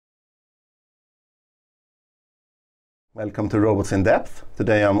Welcome to Robots in Depth.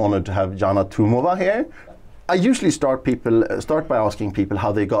 Today I'm honored to have Jana Tumova here. I usually start by asking people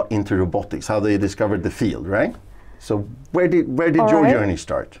how they got into robotics, how they discovered the field, right? So where did your journey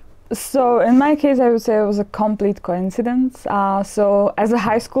start? So in my case, I would say it was a complete coincidence. So as a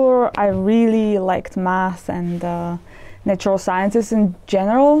high schooler, I really liked math and natural sciences in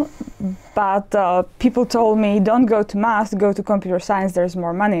general, but people told me, don't go to math, go to computer science, there's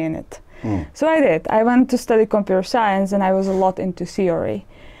more money in it. So I did. I went to study computer science and I was a lot into theory.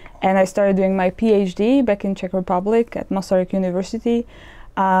 And I started doing my PhD back in Czech Republic at Masaryk University.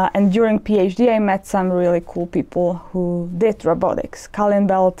 And during PhD, I met some really cool people who did robotics. Kalin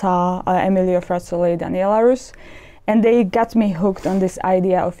Belta, Emilio Frazzoli, Daniela Rus. And they got me hooked on this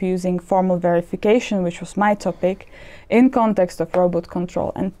idea of using formal verification, which was my topic, in context of robot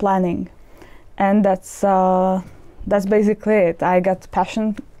control and planning. And that's basically it. I got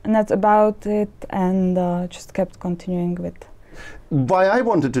passionate about it and just kept continuing with. Why I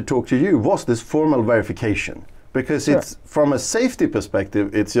wanted to talk to you was this formal verification, because it's from a safety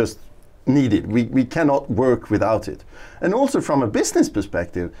perspective, it's just needed. We cannot work without it. And also from a business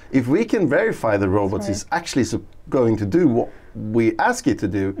perspective, if we can verify the robots is actually going to do what we ask it to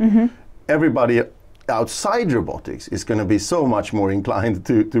do, everybody outside robotics is going to be so much more inclined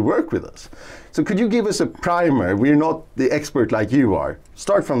to work with us. So could you give us a primer? We're not the expert like you are.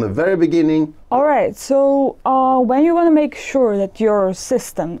 Start from the very beginning. All right, so when you want to make sure that your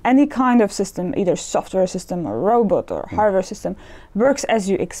system, any kind of system, either software system or robot or hardware system, works as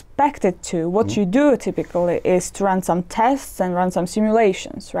you expect it to, what you do typically is to run some tests and run some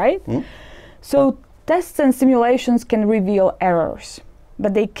simulations, right? So tests and simulations can reveal errors,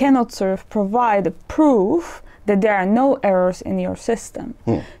 but they cannot sort of provide a proof that there are no errors in your system.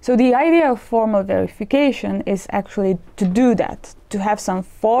 So the idea of formal verification is actually to do that, to have some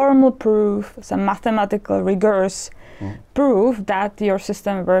formal proof, some mathematical rigorous proof that your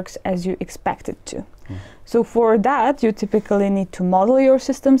system works as you expect it to. So for that, you typically need to model your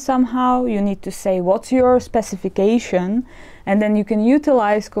system somehow. You need to say what's your specification, and then you can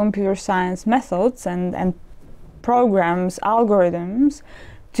utilize computer science methods and programs, algorithms,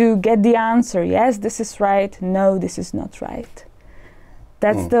 to get the answer, yes, this is right, no, this is not right.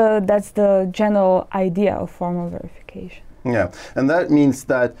 That's the general idea of formal verification. Yeah, and that means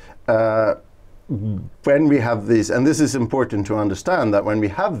that when we have this, and this is important to understand, that when we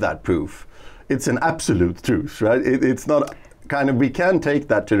have that proof, it's an absolute truth, right? It's not kind of, we can take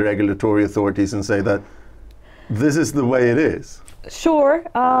that to the regulatory authorities and say that this is the way it is. Sure,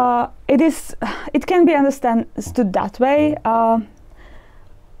 it can be understood that way.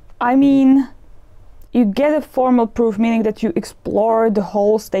 I mean, you get a formal proof, meaning that you explore the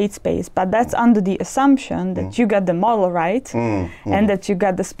whole state space, but that's under the assumption that you got the model right and that you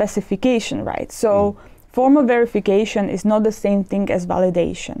got the specification right. So formal verification is not the same thing as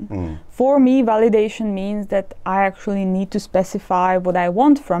validation. For me, validation means that I actually need to specify what I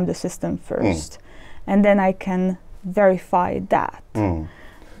want from the system first, and then I can verify that.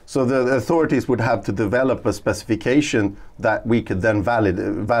 So the authorities would have to develop a specification that we could then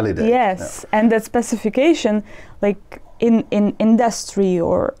validate. Yes, and that specification, like in industry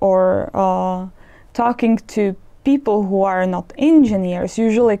or talking to people who are not engineers,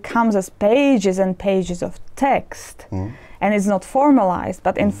 usually comes as pages and pages of text, and it's not formalized.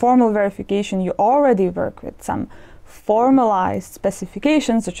 But in formal verification, you already work with some formalized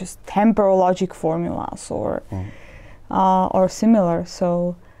specifications, such as temporal logic formulas or similar.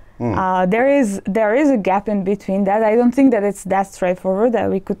 So. There is a gap in between that. I don't think that it's that straightforward that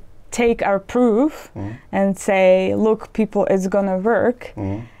we could take our proof and say, look, people, it's gonna work,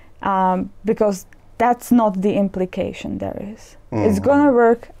 because that's not the implication there is. It's gonna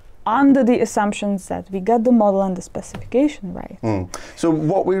work under the assumptions that we got the model and the specification right. So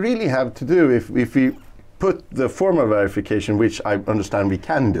what we really have to do, if we put the formal verification, which I understand we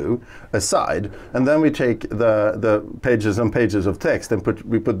can do, aside, and then we take the pages and pages of text and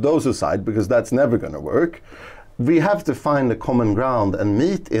we put those aside, because that's never going to work. We have to find a common ground and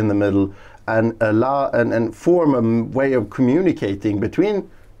meet in the middle and allow and form a way of communicating between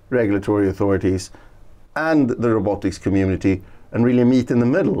regulatory authorities and the robotics community and really meet in the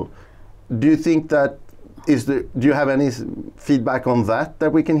middle. Do you think that do you have any feedback on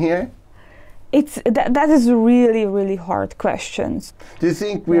that we can hear? That is really, really hard questions. Do you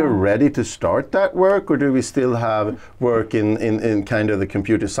think we are ready to start that work, or do we still have work in kind of the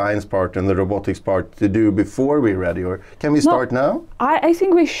computer science part and the robotics part to do before we're ready, or can we start now? I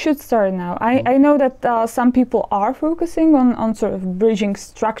think we should start now. I know that some people are focusing on sort of bridging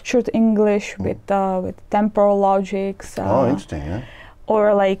structured English with temporal logics. Oh, interesting, yeah.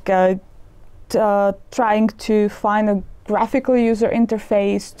 Or like trying to find a graphical user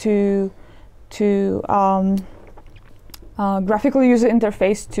interface to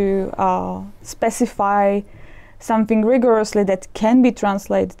specify something rigorously that can be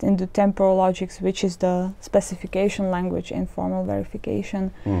translated into temporal logics, which is the specification language in formal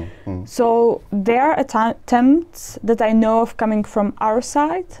verification. So there are attempts that I know of coming from our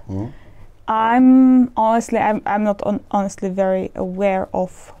side. I'm not honestly very aware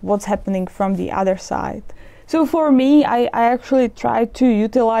of what's happening from the other side. So for me, I actually try to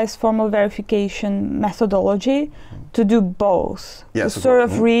utilize formal verification methodology to do both, yes, to sort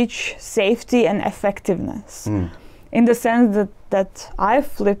of reach safety and effectiveness. In the sense that I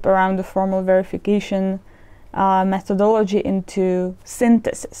flip around the formal verification methodology into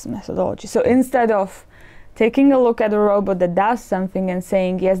synthesis methodology. So instead of taking a look at a robot that does something and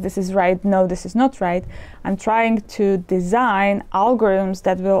saying, yes, this is right, no, this is not right, I'm trying to design algorithms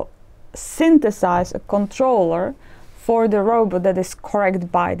that will synthesize a controller for the robot that is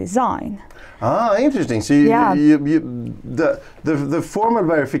correct by design. Ah, interesting. So the formal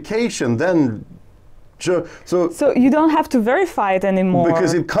verification then, so you don't have to verify it anymore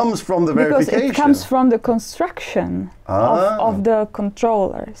because it comes from the verification. Because it comes from the construction of the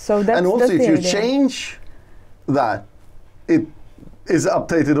controller. So that's, and also that's if you idea. change that, it is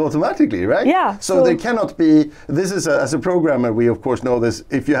updated automatically, right? Yeah. So there cannot be, this is as a programmer, we of course know this,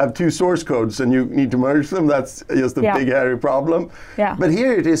 if you have two source codes and you need to merge them, that's just a big hairy problem. Yeah. But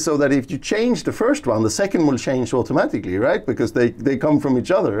here it is so that if you change the first one, the second will change automatically, right? Because they come from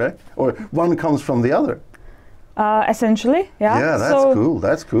each other, right? Or one comes from the other. Essentially, yeah. Yeah, that's cool,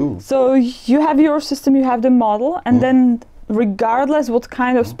 that's cool. So you have your system, you have the model, and then regardless what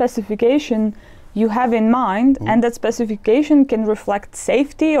kind of specification you have in mind, and that specification can reflect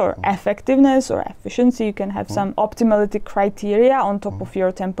safety or effectiveness or efficiency. You can have some optimality criteria on top of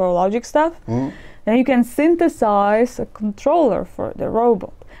your temporal logic stuff. Then you can synthesize a controller for the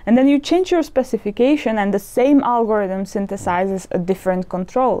robot. And then you change your specification and the same algorithm synthesizes a different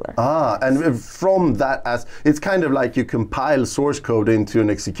controller. Ah, and from that, it's kind of like you compile source code into an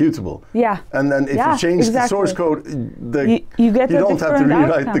executable. Yeah. And then if you change the source code, you get you don't have to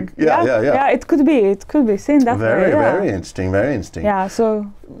rewrite outcome. the... Yeah, it could be seen that way. Very interesting, very interesting. Yeah,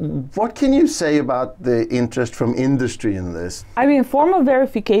 so... What can you say about the interest from industry in this? I mean, formal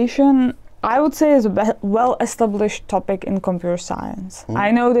verification, I would say, is a well-established topic in computer science.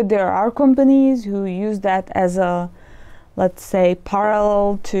 I know that there are companies who use that as a, let's say,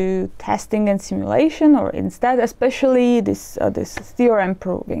 parallel to testing and simulation, or instead, especially this theorem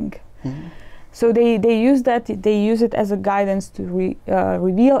proving. So they use that. They use it as a guidance to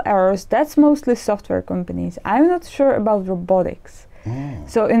reveal errors. That's mostly software companies. I'm not sure about robotics.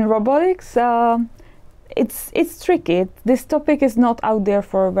 So in robotics, it's tricky. This topic is not out there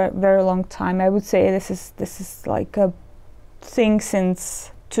for a very long time. I would say this is like a thing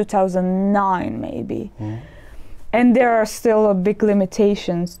since 2009 maybe, and there are still big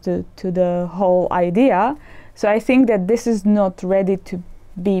limitations to the whole idea. So I think that this is not ready to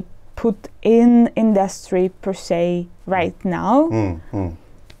be put in industry per se right now.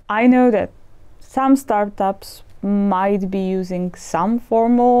 I know that some startups might be using some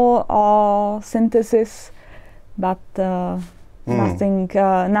formal synthesis, but nothing.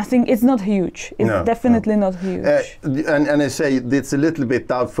 It's not huge. It's definitely not huge. And I say it's a little bit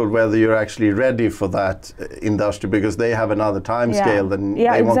doubtful whether you're actually ready for that industry, because they have another time scale than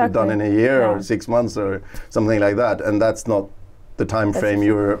they want it done in a year or 6 months or something like that, and that's not the time frame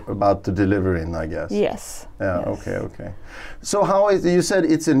you're about to deliver in, I guess. Yes. Yeah. Yes. Okay. So how is you said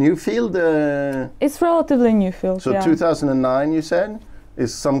it's a new field? It's relatively new field. So 2009, you said,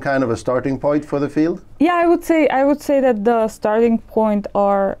 is some kind of a starting point for the field? Yeah, I would say that the starting point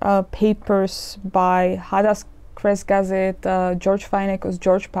are papers by Hadas Kresgazit, George Feinekos,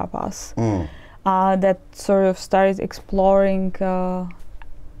 George Papas, that sort of started exploring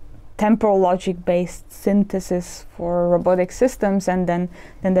temporal logic based synthesis for robotic systems, and then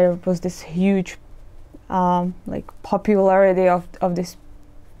there was this huge like popularity of this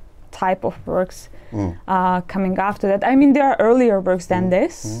type of works coming after that. I mean, there are earlier works than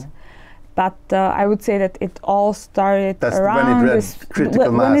this, but I would say that it all started around this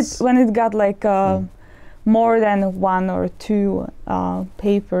critical mass. when it got like more than one or two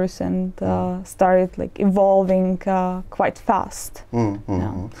papers and started like evolving quite fast.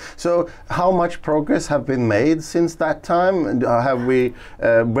 So how much progress have been made since that time? And have we,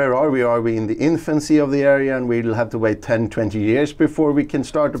 where are we? Are we in the infancy of the area and we'll have to wait 10, 20 years before we can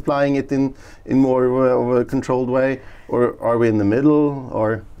start applying it in more of a controlled way? Or are we in the middle?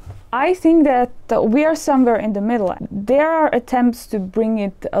 Or I think that we are somewhere in the middle. There are attempts to bring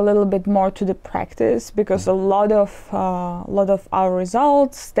it a little bit more to the practice, because a lot of our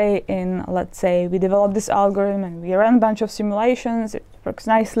results stay in, let's say, we develop this algorithm and we run a bunch of simulations, it works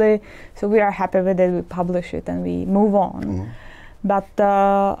nicely, so we are happy with it, we publish it and we move on. But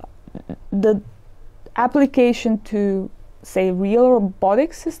the application to, say, real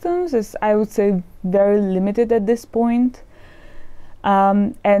robotic systems is, I would say, very limited at this point.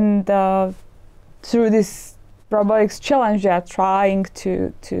 And through this robotics challenge, they are trying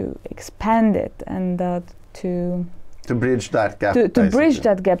to expand it and to bridge that gap. To bridge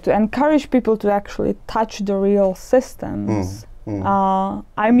that gap, to encourage people to actually touch the real systems.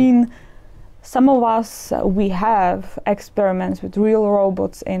 I mean, some of us, we have experiments with real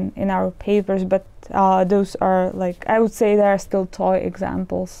robots in our papers, but those are, like, I would say, they are still toy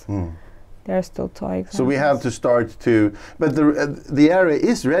examples. They're still toy examples. So we have to start to, but the area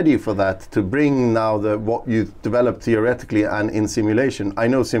is ready for that, to bring now what you developed theoretically and in simulation. I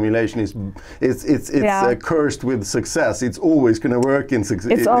know simulation is cursed with success. It's always going to work in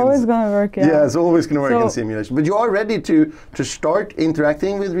success. It's always going to work. Yeah, it's always going to work in simulation. But you are ready to start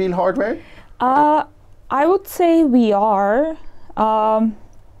interacting with real hardware? I would say we are.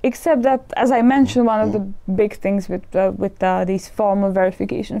 Except that, as I mentioned, one of the big things with these formal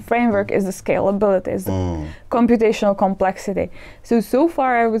verification framework is the scalability, is the computational complexity. So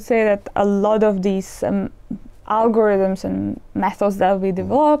far I would say that a lot of these algorithms and methods that we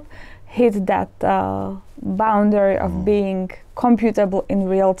develop hit that boundary of being computable in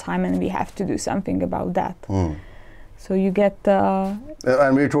real time, and we have to do something about that. So you get...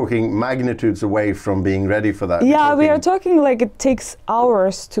 and we're talking magnitudes away from being ready for that. Yeah, we are talking like it takes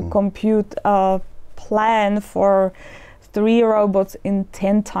hours to compute a plan for 3 robots in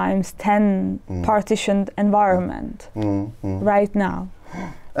 10 times 10 partitioned environment right now.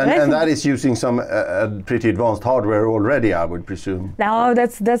 And that is using some pretty advanced hardware already, I would presume. No,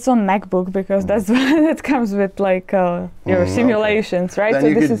 that's on MacBook, because that comes with like your simulations, right?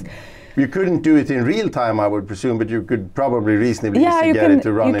 Then so you couldn't do it in real time, I would presume, but you could probably reasonably get it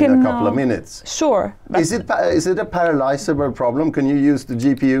to run in a couple of minutes. Sure. Is it a parallelizable problem? Can you use the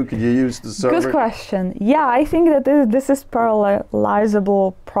GPU? Could you use the server? Good question. Yeah, I think that this is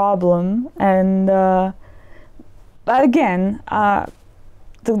parallelizable problem, and but again,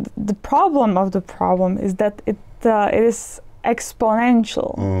 the problem of the problem is that it is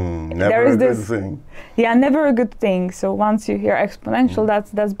exponential. Never a good thing. Yeah, never a good thing. So once you hear exponential,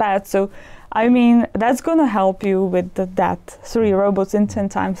 that's bad. So I mean, that's gonna help you with that 3 robots in 10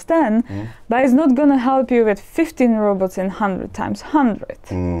 times 10, but it's not gonna help you with 15 robots in 100 times 100.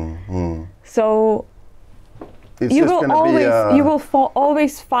 So it's you will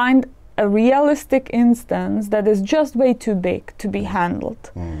always find a realistic instance that is just way too big to be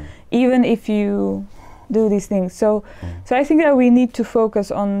handled, even if you do these things. So I think that we need to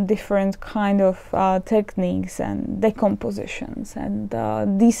focus on different kind of techniques and decompositions and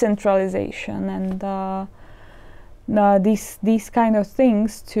decentralization and these kind of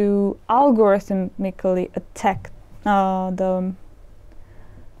things to algorithmically attack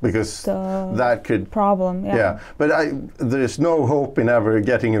that could problem. Yeah, but there's no hope in ever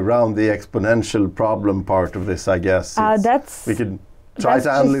getting around the exponential problem part of this, I guess. We could try to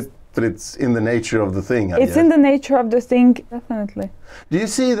handle it, but it's in the nature of the thing. It's in the nature of the thing, definitely. Do you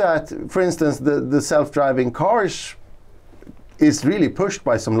see that, for instance, the self-driving cars is really pushed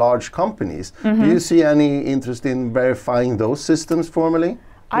by some large companies? Do you see any interest in verifying those systems formally?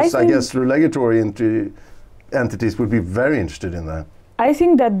 Because I guess regulatory entities would be very interested in that. I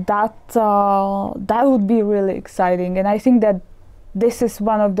think that would be really exciting, and I think that this is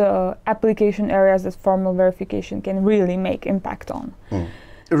one of the application areas that formal verification can really make impact on.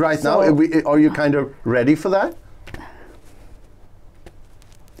 Right now, are you kind of ready for that?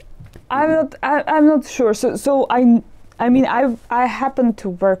 I'm not sure. So I mean I happened to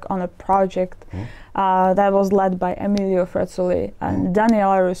work on a project that was led by Emilio Frezzoli and Daniel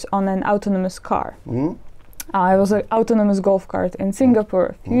Arus on an autonomous car. It was an autonomous golf cart in Singapore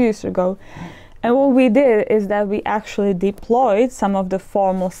a few years ago. And what we did is that we actually deployed some of the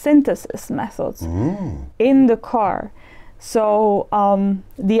formal synthesis methods in the car. So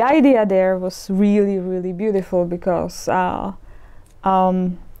the idea there was really, really beautiful, because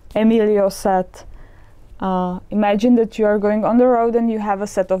Emilio said, imagine that you are going on the road and you have a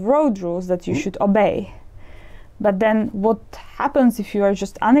set of road rules that you should obey. But then what happens if you are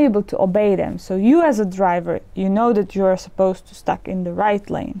just unable to obey them? So you as a driver, you know that you are supposed to stuck in the right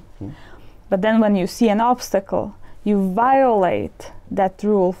lane. But then when you see an obstacle, you violate that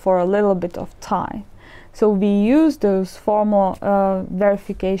rule for a little bit of time. So we use those formal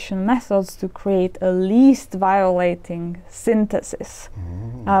verification methods to create a least violating synthesis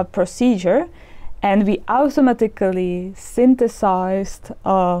procedure, and we automatically synthesized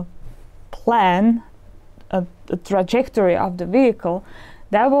a plan, a trajectory of the vehicle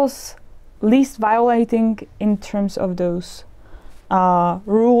that was least violating in terms of those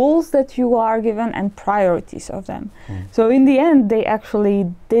rules that you are given and priorities of them. So in the end, they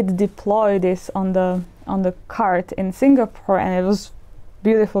actually did deploy this on the cart in Singapore, and it was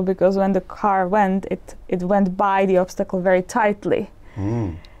beautiful because when the car went, it went by the obstacle very tightly,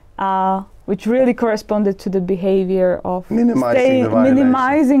 which really corresponded to the behavior of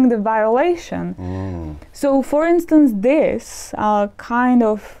minimizing the violation. So, for instance, these kind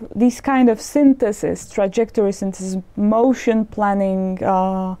of synthesis, trajectory synthesis, motion planning,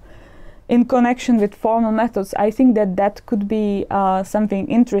 in connection with formal methods, I think that could be something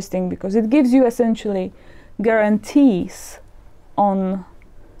interesting, because it gives you essentially guarantees on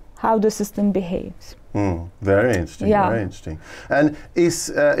how the system behaves. Very interesting. Yeah. Very interesting. And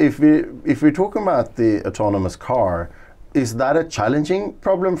if we're talking about the autonomous car, is that a challenging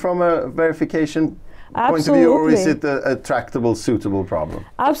problem from a verification point of view, or is it a tractable, suitable problem?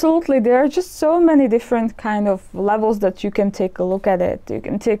 Absolutely. There are just so many different kind of levels that you can take a look at it. You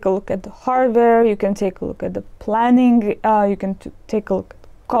can take a look at the hardware, you can take a look at the planning, you can take a look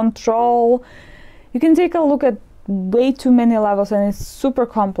at control, you can take a look at way too many levels, and it's super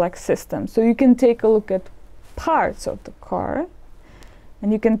complex system. So you can take a look at parts of the car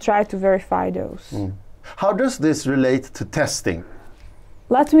and you can try to verify those. How does this relate to testing?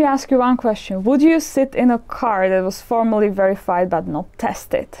 Let me ask you one question. Would you sit in a car that was formally verified but not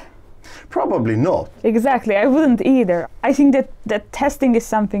tested? Probably not. Exactly, I wouldn't either. I think that testing is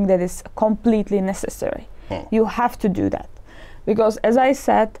something that is completely necessary. You have to do that. Because as I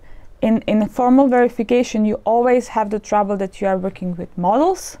said, in formal verification, you always have the trouble that you are working with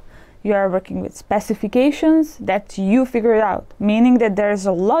models, you are working with specifications that you figure out, meaning that there is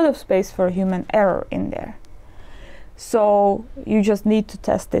a lot of space for human error in there. So you just need to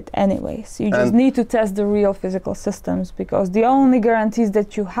test it anyways. You just need to test the real physical systems, because the only guarantees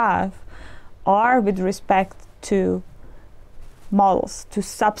that you have are with respect to models, to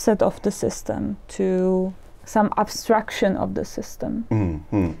subset of the system, to some abstraction of the system.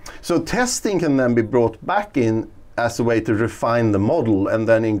 So testing can then be brought back in as a way to refine the model and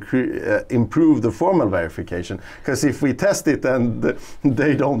then improve the formal verification. Because if we test it and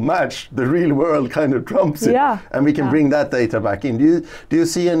they don't match, the real world kind of trumps it. And we can bring that data back in. Do you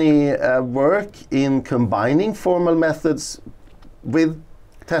see any work in combining formal methods with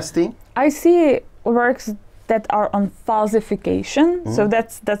testing? I see works that are on falsification. So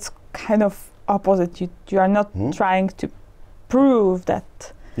that's kind of opposite. You are not trying to prove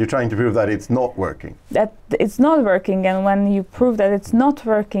that. You're trying to prove that it's not working. That it's not working, and when you prove that it's not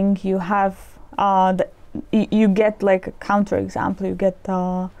working, you have you get like a counterexample. You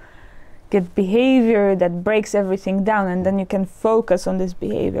get behavior that breaks everything down, and then you can focus on this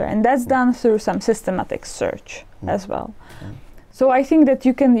behavior, and that's done through some systematic search as well. So I think that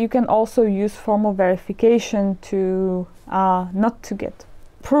you can also use formal verification to not to get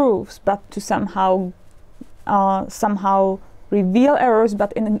proofs, but to somehow reveal errors,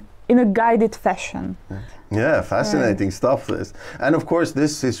 but in a guided fashion. Yeah, fascinating stuff this. And of course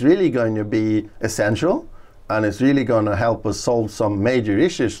this is really going to be essential, and it's really going to help us solve some major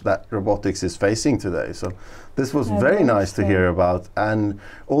issues that robotics is facing today. So this was very nice to hear about, and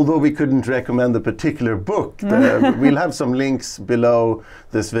although we couldn't recommend a particular book, we'll have some links below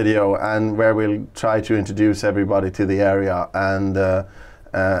this video, and where we'll try to introduce everybody to the area,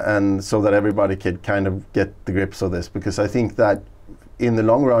 and so that everybody could kind of get the grips of this, because I think that in the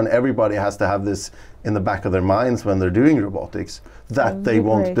long run everybody has to have this in the back of their minds when they're doing robotics, that they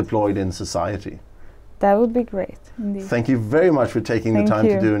want deployed in society. That would be great, indeed. Thank you very much for taking the time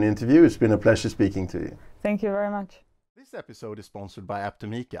to do an interview. It's been a pleasure speaking to you. Thank you very much. This episode is sponsored by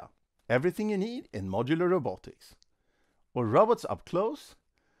Aptomica. Everything you need in modular robotics. Or robots up close,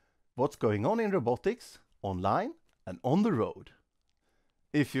 what's going on in robotics, online and on the road.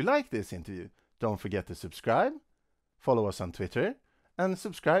 If you like this interview, don't forget to subscribe, follow us on Twitter, and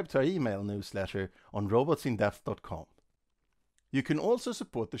subscribe to our email newsletter on robotsinDepth.com. You can also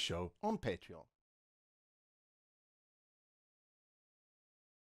support the show on Patreon.